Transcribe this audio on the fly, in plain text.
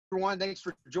everyone. Thanks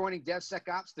for joining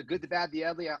DevSecOps, the good, the bad, the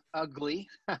ugly.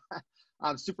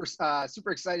 I'm super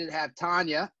excited to have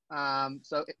Tanya.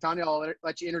 So Tanya, I'll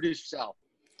let you introduce yourself.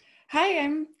 Hi,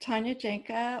 I'm Tanya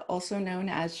Janca, also known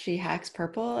as She Hacks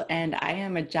Purple, and I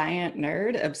am a giant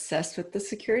nerd obsessed with the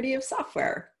security of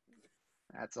software.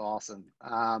 That's awesome.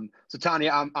 So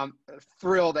Tanya, I'm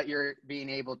thrilled that you're being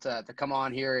able to come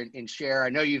on here and share. I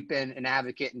know you've been an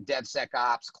advocate in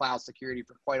DevSecOps, cloud security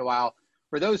for quite a while.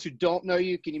 For those who don't know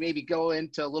you, can you maybe go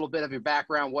into a little bit of your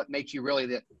background? What makes you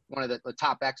really one of the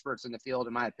top experts in the field,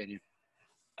 in my opinion?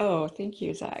 Oh, thank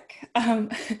you, Zach.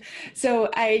 So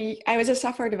I was a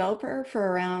software developer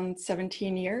for around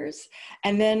 17 years,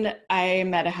 and then I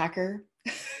met a hacker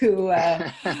who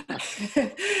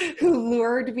who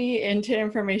lured me into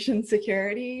information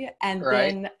security, and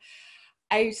Right. then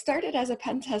I started as a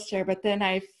pen tester, but then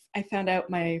I found out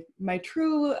my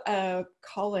true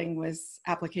calling was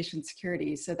application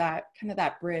security. So that kind of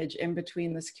that bridge in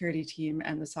between the security team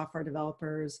and the software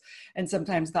developers, and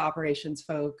sometimes the operations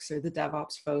folks or the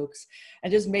DevOps folks,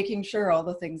 and just making sure all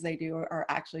the things they do are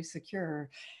actually secure.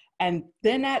 And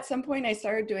then at some point I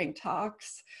started doing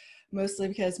talks, mostly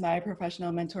because my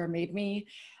professional mentor made me.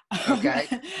 Okay.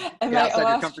 And Get my outside your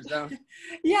OWASP, comfort zone.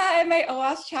 yeah, in my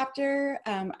OWASP chapter,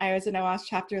 I was an OWASP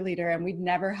chapter leader, and we'd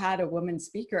never had a woman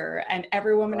speaker. And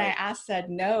every woman I Right. asked said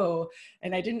no.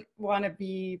 And I didn't want to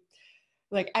be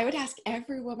like, I would ask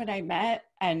every woman I met,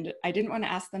 and I didn't want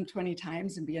to ask them 20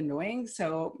 times and be annoying.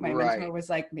 So my mentor Right. was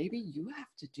like, maybe you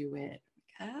have to do it.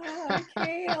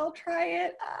 Okay, I'll try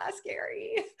it.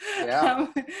 Scary. Yeah.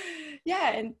 Um,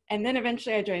 yeah, and then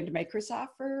eventually I joined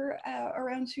Microsoft for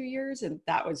around 2 years, and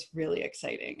that was really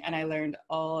exciting. And I learned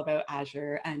all about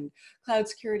Azure and cloud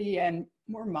security and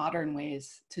more modern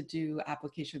ways to do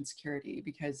application security,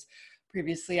 because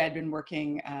previously I'd been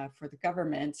working for the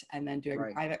government and then doing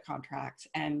Right. private contracts.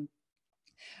 And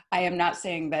I am not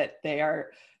saying that they are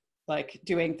like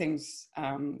doing things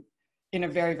in a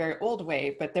very, very old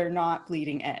way, but they're not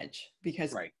bleeding edge,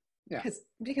 because Right. Yeah.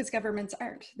 because governments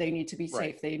aren't. They need to be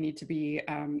Right. safe. They need to be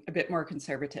a bit more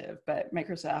conservative. But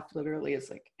Microsoft literally is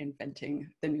like inventing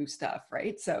the new stuff,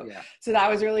 right? So Yeah. so that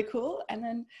was really cool. And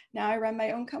then now I run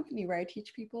my own company where I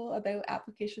teach people about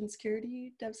application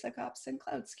security, DevSecOps, and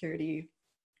cloud security.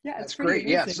 Yeah, it's That's pretty great.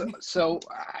 Yeah. So, amazing.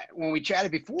 when we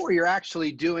chatted before, you're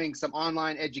actually doing some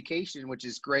online education, which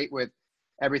is great with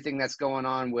everything that's going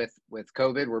on with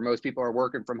COVID, where most people are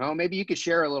working from home. Maybe you could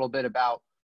share a little bit about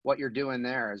what you're doing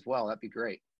there as well. That'd be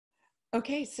great.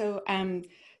 Okay, so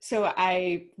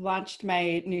I launched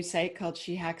my new site called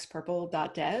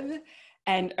shehackspurple.dev,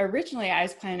 and originally I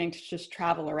was planning to just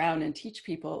travel around and teach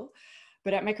people,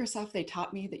 but at Microsoft they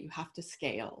taught me that you have to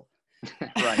scale.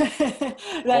 Right. That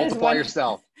is Multiply one,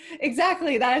 yourself.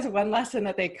 exactly, that is one lesson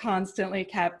that they constantly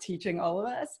kept teaching all of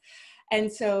us.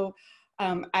 And so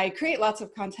I create lots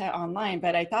of content online,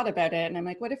 but I thought about it and I'm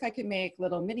like, what if I could make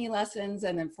little mini lessons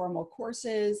and then formal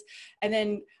courses? And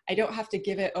then I don't have to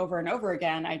give it over and over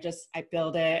again. I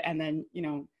build it, and then,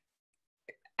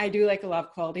 I do like a lot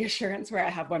of quality assurance where I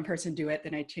have one person do it,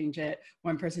 then I change it,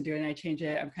 one person do it and I change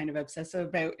it. I'm kind of obsessive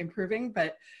about improving,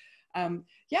 but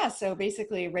yeah, so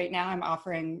basically right now I'm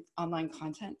offering online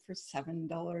content for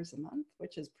 $7 a month,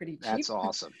 which is pretty cheap. That's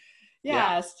awesome.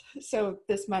 Yeah. Yeah, so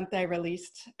this month I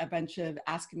released a bunch of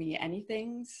Ask Me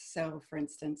Anythings. So for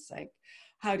instance, like,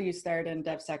 how do you start in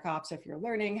DevSecOps if you're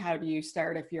learning? How do you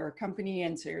start if you're a company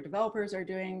and so your developers are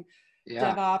doing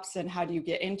Yeah. DevOps, and how do you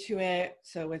get into it?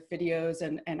 So with videos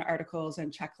and articles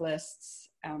and checklists.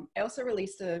 I also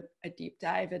released a deep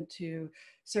dive into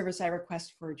server-side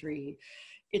request forgery.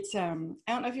 It's, I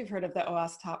don't know if you've heard of the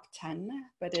OWASP top 10,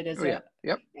 but it is Oh, yeah.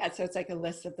 Yep. yeah, so it's like a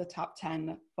list of the top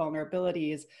 10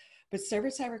 vulnerabilities. But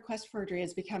server-side request forgery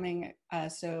is becoming,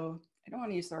 so I don't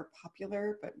want to use the word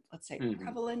popular, but let's say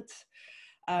prevalent,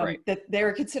 Right. that they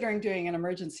were considering doing an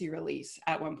emergency release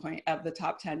at one point of the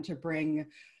top 10 to bring,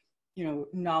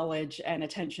 knowledge and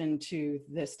attention to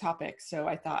this topic. So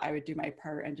I thought I would do my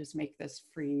part and just make this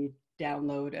free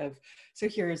download of, so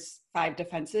here's 5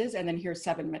 defenses and then here's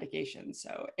 7 mitigations.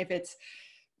 So if it's,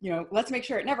 let's make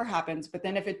sure it never happens, but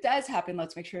then if it does happen,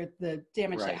 let's make sure the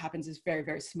damage that Right. happens is very,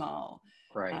 very small.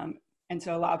 Right. And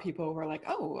so a lot of people were like,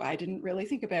 oh, I didn't really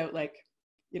think about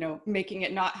making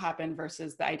it not happen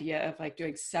versus the idea of like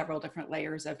doing several different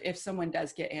layers of, if someone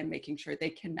does get in, making sure they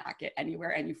cannot get anywhere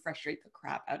and you frustrate the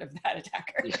crap out of that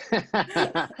attacker.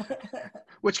 Yeah.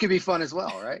 Which can be fun as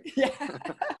well, right? Yeah.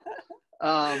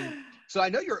 So I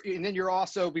know you're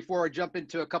also, before I jump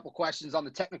into a couple questions on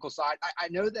the technical side, I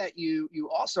know that you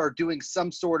also are doing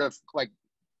some sort of like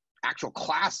actual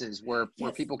classes where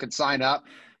Yes. people can sign up,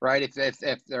 right?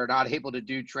 If they're not able to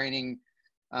do training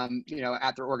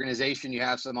at their organization, you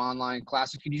have some online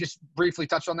classes. Can you just briefly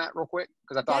touch on that real quick?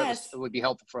 Because I thought Yes. it would be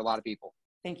helpful for a lot of people.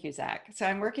 Thank you, Zach. So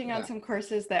I'm working on some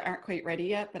courses that aren't quite ready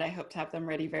yet, but I hope to have them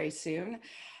ready very soon.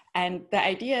 And the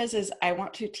idea is I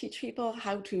want to teach people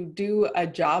how to do a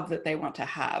job that they want to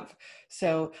have.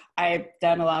 So I've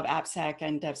done a lot of AppSec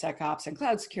and DevSecOps and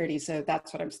cloud security. So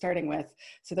that's what I'm starting with.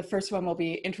 So the first one will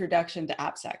be Introduction to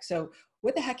AppSec. So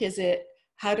what the heck is it?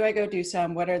 How do I go do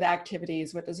some? What are the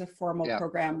activities? What does a formal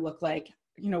program look like?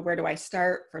 Where do I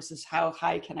start versus how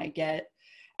high can I get?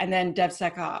 And then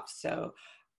DevSecOps. So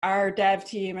our dev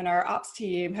team and our ops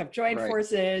team have joined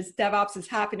forces. DevOps is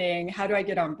happening. How do I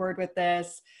get on board with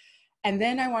this? And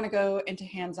then I want to go into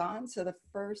hands-on. So the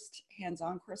first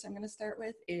hands-on course I'm going to start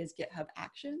with is GitHub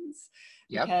Actions,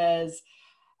 because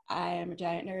I am a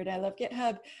giant nerd. I love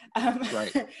GitHub.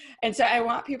 And so I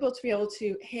want people to be able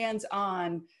to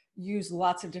hands-on use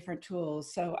lots of different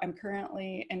tools. So I'm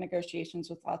currently in negotiations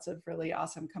with lots of really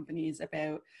awesome companies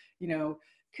about,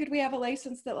 could we have a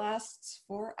license that lasts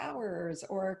 4 hours?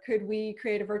 Or could we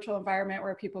create a virtual environment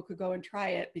where people could go and try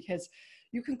it? Because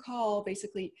you can call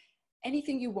basically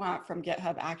anything you want from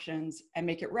GitHub Actions and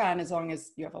make it run as long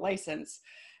as you have a license.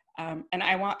 And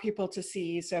I want people to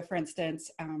see, so for instance,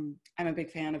 I'm a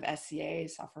big fan of SCA,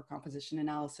 software composition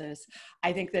analysis.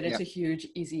 I think that it's a huge,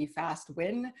 easy, fast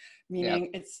win,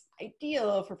 meaning it's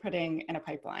ideal for putting in a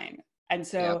pipeline. And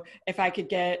so if I could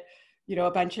get, a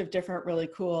bunch of different really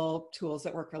cool tools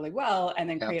that work really well and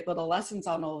then create little lessons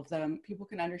on all of them, people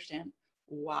can understand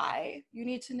why you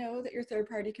need to know that your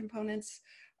third-party components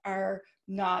are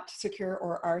not secure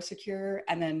or are secure,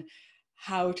 and then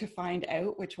how to find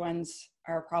out which ones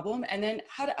are a problem, and then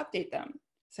how to update them.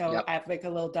 So I have like a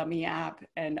little dummy app,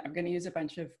 and I'm going to use a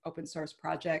bunch of open source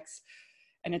projects.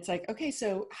 And it's like, okay,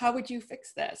 so how would you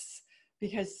fix this?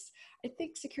 Because I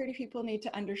think security people need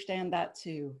to understand that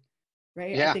too,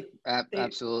 right? Yeah, I think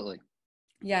absolutely.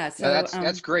 Yeah, so no,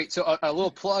 that's great. So a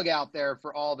little plug out there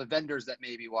for all the vendors that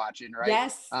may be watching, right?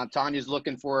 Yes. Tanya's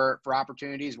looking for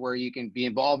opportunities where you can be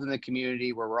involved in the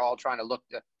community, where we're all trying to look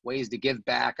at ways to give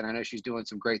back. And I know she's doing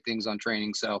some great things on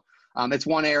training. So it's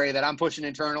one area that I'm pushing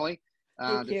internally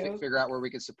to figure out where we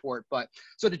can support. But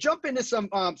so to jump into some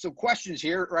questions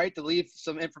here, right, to leave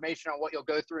some information on what you'll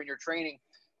go through in your training.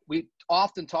 We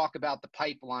often talk about the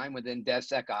pipeline within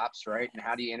DevSecOps, right? And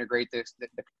how do you integrate the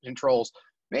controls?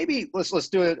 Maybe let's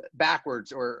do it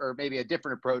backwards, or maybe a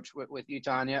different approach with you,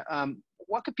 Tanya.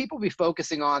 What could people be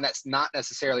focusing on that's not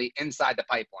necessarily inside the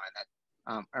pipeline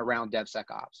that around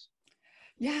DevSecOps?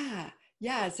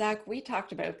 Yeah, Zach, we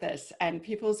talked about this, and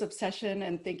people's obsession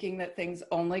and thinking that things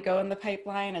only go in the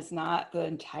pipeline is not the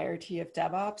entirety of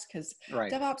DevOps, because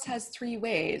DevOps has 3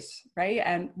 ways, right?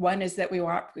 And one is that we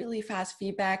want really fast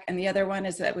feedback, and the other one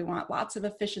is that we want lots of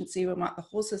efficiency. We want the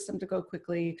whole system to go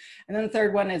quickly. And then the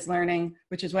third one is learning,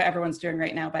 which is what everyone's doing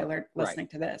right now by listening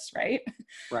to this, right?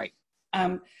 Right.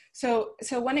 So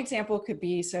one example could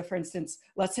be, so for instance,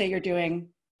 let's say you're doing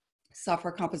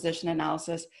software composition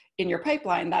analysis in your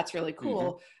pipeline. That's really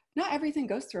cool. Not everything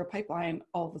goes through a pipeline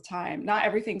all the time. Not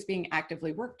everything's being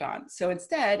actively worked on. So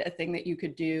instead, a thing that you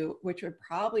could do, which would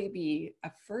probably be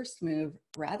a first move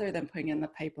rather than putting in the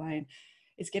pipeline,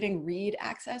 is getting read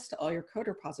access to all your code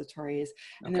repositories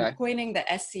and then pointing the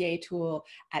SCA tool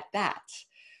at that,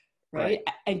 right?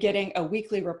 And getting a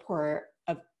weekly report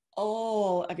of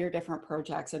all of your different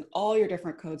projects and all your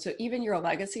different codes. So even your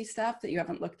legacy stuff that you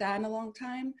haven't looked at in a long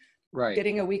time,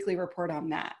 getting a weekly report on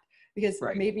that, because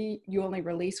maybe you only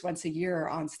release once a year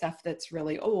on stuff that's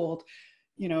really old.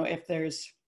 If there's,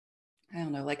 I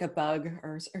don't know, like a bug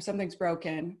or something's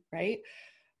broken, right?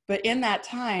 But in that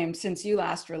time, since you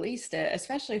last released it,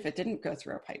 especially if it didn't go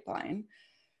through a pipeline,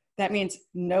 that means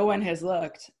no one has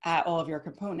looked at all of your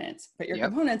components, but your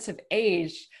components have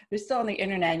aged. They're still on the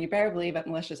internet, and you better believe that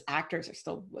malicious actors are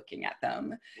still looking at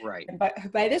them. Right.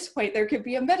 But by this point, there could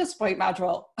be a Metasploit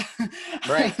module.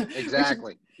 Right,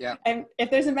 exactly. Yeah. And if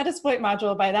there's a Metasploit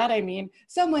module, by that I mean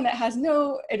someone that has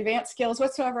no advanced skills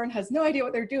whatsoever and has no idea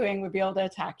what they're doing would be able to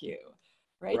attack you,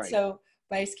 right? So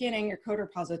by scanning your code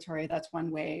repository, that's one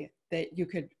way that you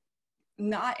could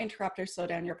not interrupt or slow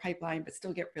down your pipeline, but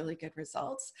still get really good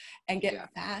results and get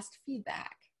fast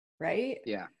feedback, right?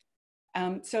 Yeah.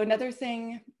 So another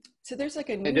thing, so there's like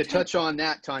a new and to touch on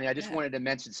that, Tanya, I just wanted to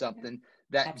mention something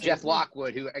that Jeff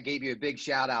Lockwood, who I gave you a big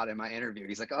shout out in my interview,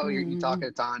 he's like, oh, you're talking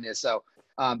to Tanya. So,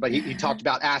 but he talked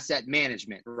about asset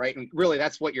management, right? And really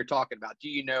that's what you're talking about. Do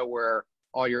you know where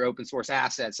all your open source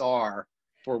assets are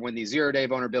for when these 0-day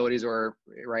vulnerabilities are,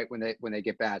 right, when they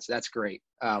get bad? So that's great.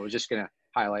 I was just going to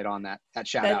highlight on that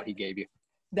shout out he gave you.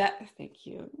 Thank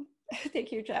you.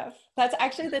 Thank you, Jeff. That's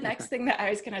actually the next thing that I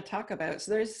was going to talk about.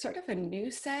 So there's sort of a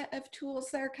new set of tools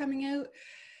that are coming out,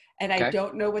 and I Okay.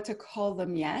 don't know what to call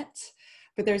them yet,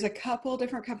 but there's a couple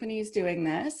different companies doing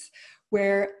this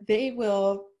where they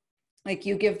will, like,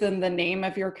 you give them the name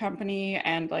of your company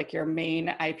and like your main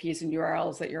IPs and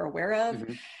URLs that you're aware of,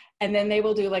 Mm-hmm. and then they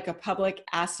will do like a public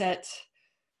asset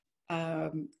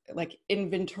like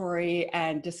inventory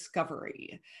and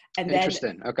discovery. And then,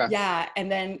 Interesting. Okay. yeah, and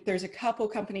then there's a couple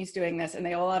companies doing this and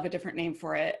they all have a different name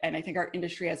for it. And I think our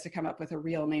industry has to come up with a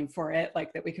real name for it,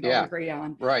 like that we can all Yeah. agree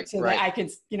on. Right. So Right. that I can,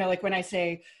 you know, like when I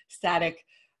say static,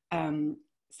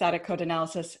 static code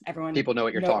analysis, everyone People know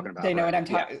what you're talking about. they know Right. what I'm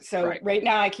Yeah. talking. So Right. right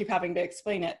now I keep having to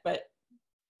explain it, but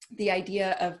the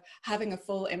idea of having a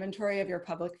full inventory of your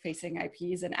public facing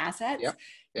IPs and assets. Yep.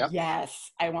 Yep.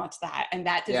 Yes, I want that. And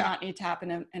that does Yeah. not need to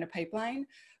happen in a pipeline.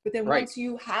 But then Right. once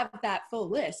you have that full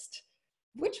list,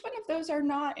 which one of those are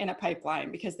not in a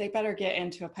pipeline? Because they better get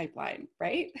into a pipeline,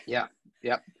 right? Yeah.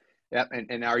 Yep. Yep.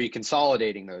 And are you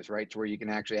consolidating those, right, to where you can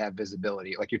actually have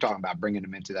visibility, like you're talking about bringing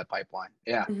them into that pipeline?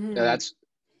 Yeah. Mm-hmm. Yeah,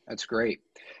 that's great.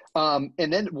 And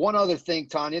then one other thing,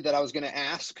 Tanya, that I was going to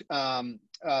ask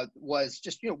was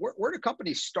just, where do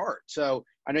companies start? So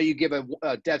I know you give a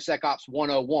DevSecOps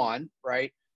 101,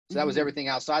 right? So that was Mm-hmm. everything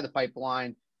outside the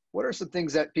pipeline. What are some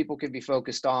things that people can be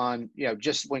focused on,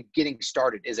 just when getting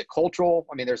started? Is it cultural?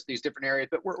 I mean, there's these different areas,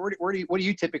 but what do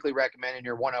you typically recommend in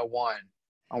your 101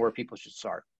 on where people should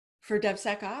start? For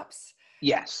DevSecOps?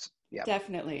 Yes. Yeah.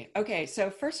 Definitely. Okay. So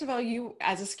first of all, you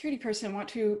as a security person want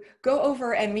to go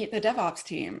over and meet the DevOps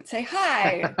team. Say,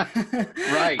 hi,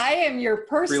 Right. I am your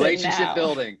person Relationship now.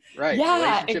 building. Right. Yeah,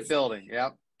 Relationship building.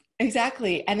 Yep.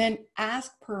 exactly. And then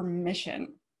ask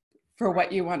permission for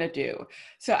what you want to do.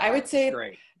 So I would say,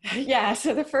 great. Yeah.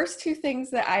 So the first two things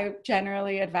that I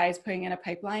generally advise putting in a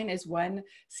pipeline is one,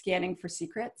 scanning for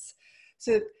secrets.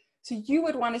 So you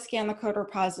would want to scan the code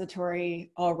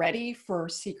repository already for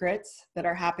secrets that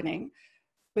are happening,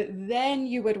 but then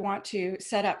you would want to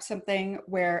set up something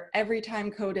where every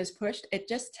time code is pushed, it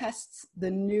just tests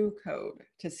the new code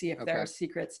to see if there are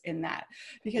secrets in that.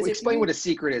 Because explain what a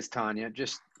secret is, Tanya,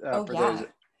 just for those.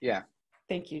 Yeah.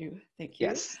 Thank you.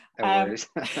 Yes. No worries.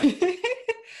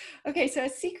 Okay, so a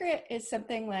secret is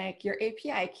something like your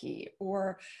API key,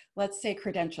 or let's say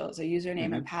credentials, a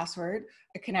username and password,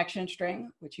 a connection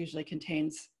string, which usually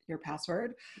contains your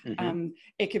password.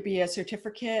 It could be a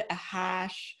certificate, a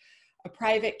hash, a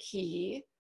private key,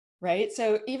 right?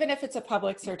 So even if it's a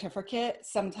public certificate,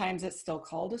 sometimes it's still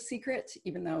called a secret,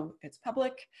 even though it's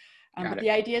public. But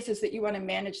the idea is that you want to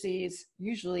manage these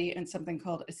usually in something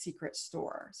called a secret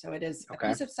store. So it is a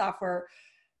piece of software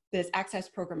that's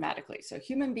accessed programmatically. So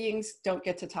human beings don't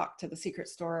get to talk to the secret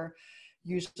store.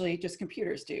 Usually just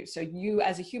computers do. So you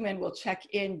as a human will check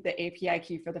in the API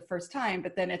key for the first time,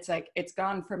 but then it's like, it's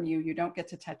gone from you. You don't get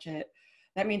to touch it.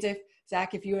 That means if,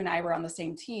 Zach, if you and I were on the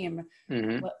same team,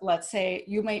 let's say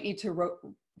you might need to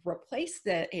replace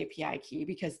the API key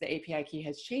because the API key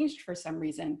has changed for some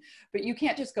reason, but you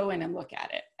can't just go in and look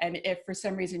at it. And if for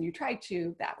some reason you tried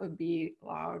to, that would be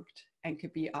logged and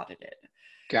could be audited.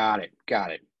 Got it.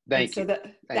 Thank you. So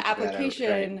the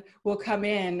application will come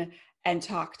in and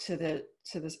talk to the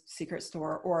secret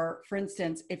store. Or for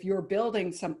instance, if you're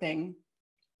building something,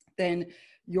 then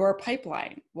your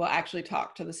pipeline will actually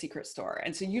talk to the secret store.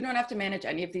 And so you don't have to manage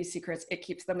any of these secrets. It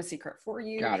keeps them a secret for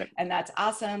you. Got it. And that's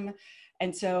awesome.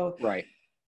 And so, right.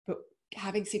 But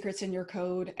having secrets in your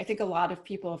code, I think a lot of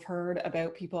people have heard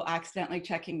about people accidentally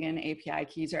checking in API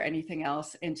keys or anything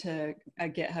else into a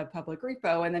GitHub public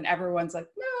repo. And then everyone's like,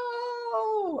 no.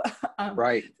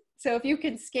 Right. So if you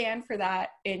can scan for that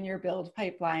in your build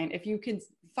pipeline, if you can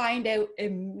find out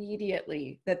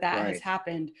immediately that has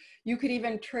happened, you could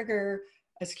even trigger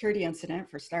a security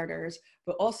incident for starters.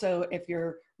 But also if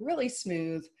you're really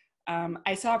smooth,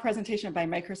 I saw a presentation by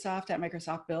Microsoft at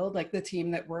Microsoft Build, like the team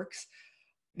that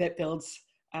builds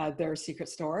their secret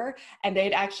store. And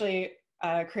they'd actually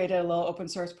created a little open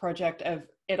source project of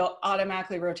it'll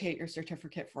automatically rotate your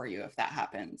certificate for you if that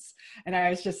happens. And I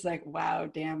was just like, wow,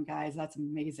 damn guys, that's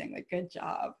amazing. Like, good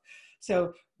job.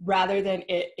 So rather than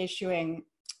it issuing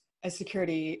a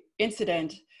security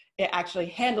incident, it actually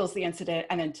handles the incident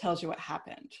and then tells you what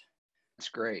happened. That's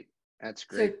great.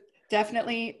 So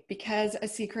definitely, because a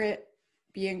secret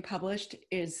being published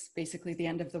is basically the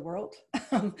end of the world.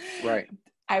 Right.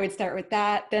 I would start with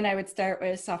that. Then I would start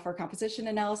with software composition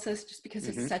analysis, just because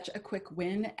it's such a quick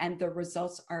win and the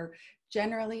results are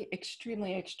generally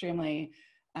extremely, extremely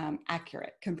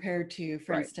accurate compared to,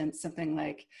 for instance, something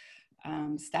like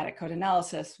static code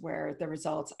analysis, where the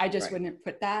results, I just wouldn't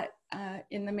put that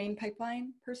in the main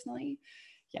pipeline personally.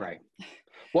 Yeah. Right.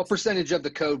 What percentage of the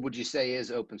code would you say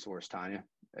is open source, Tanya,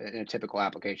 in a typical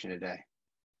application today?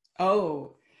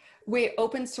 Oh, wait,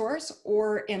 open source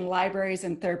or in libraries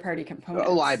and third-party components?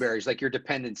 Libraries, like your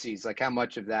dependencies, like how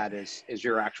much of that is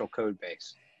your actual code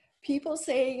base? People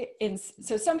say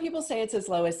so some people say it's as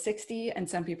low as 60 and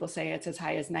some people say it's as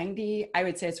high as 90. I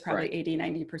would say it's probably Right. 80,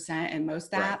 90% in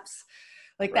most Right. apps.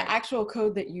 Like the Right. actual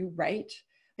code that you write,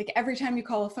 like every time you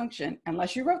call a function,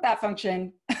 unless you wrote that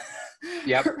function,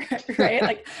 Yep. right?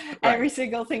 Like Right. every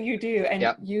single thing you do. And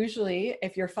Yep. usually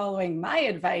if you're following my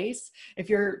advice, if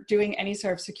you're doing any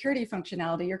sort of security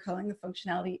functionality, you're calling the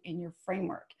functionality in your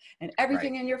framework. And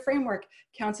everything Right. in your framework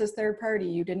counts as third party.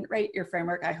 You didn't write your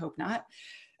framework, I hope not.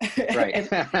 Right.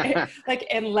 Like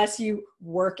unless you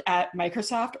work at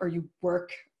Microsoft or you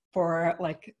work for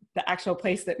like the actual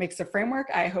place that makes the framework,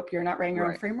 I hope you're not writing your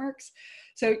own Right. frameworks.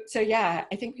 So yeah,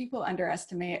 I think people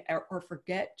underestimate or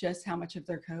forget just how much of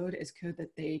their code is code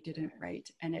that they didn't write,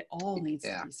 and it all needs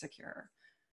to be secure.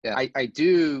 Yeah, I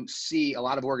do see a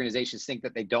lot of organizations think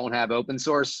that they don't have open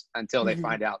source until they Mm-hmm.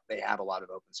 find out they have a lot of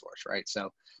open source, right?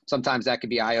 So sometimes that could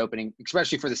be eye-opening,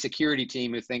 especially for the security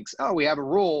team who thinks, oh, we have a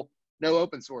rule, no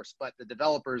open source, but the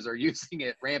developers are using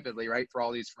it rampantly, right, for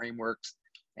all these frameworks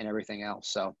and everything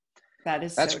else. So That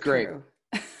is that's so great. true.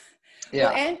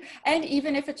 Yeah. Well, and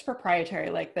even if it's proprietary,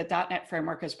 like the .NET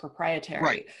framework is proprietary,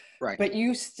 Right. Right. but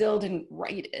you still didn't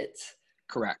write it.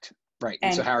 Correct. Right.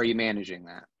 And so how are you managing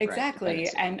that? Exactly.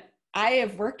 Right. And I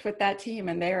have worked with that team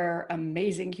and they are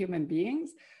amazing human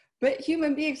beings, but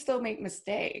human beings still make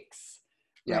mistakes,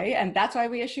 Yep. right? And that's why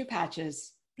we issue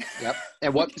patches. Yep.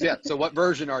 And so what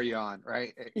version are you on,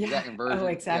 right? Yeah. Version, Oh,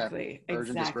 exactly. yeah,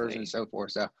 version, Exactly. dispersion, and so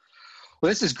forth. So, well,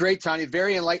 this is great, Tanya.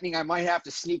 Very enlightening. I might have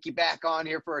to sneak you back on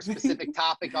here for a specific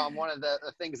topic on one of the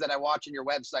things that I watch on your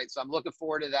website. So I'm looking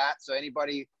forward to that. So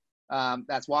anybody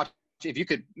that's watching, if you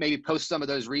could maybe post some of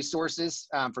those resources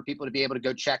for people to be able to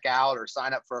go check out or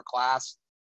sign up for a class.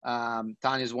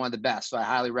 Tanya is one of the best, so I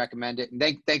highly recommend it.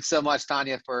 And thanks so much,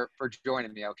 Tanya, for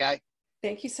joining me. Okay.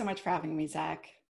 Thank you so much for having me, Zach.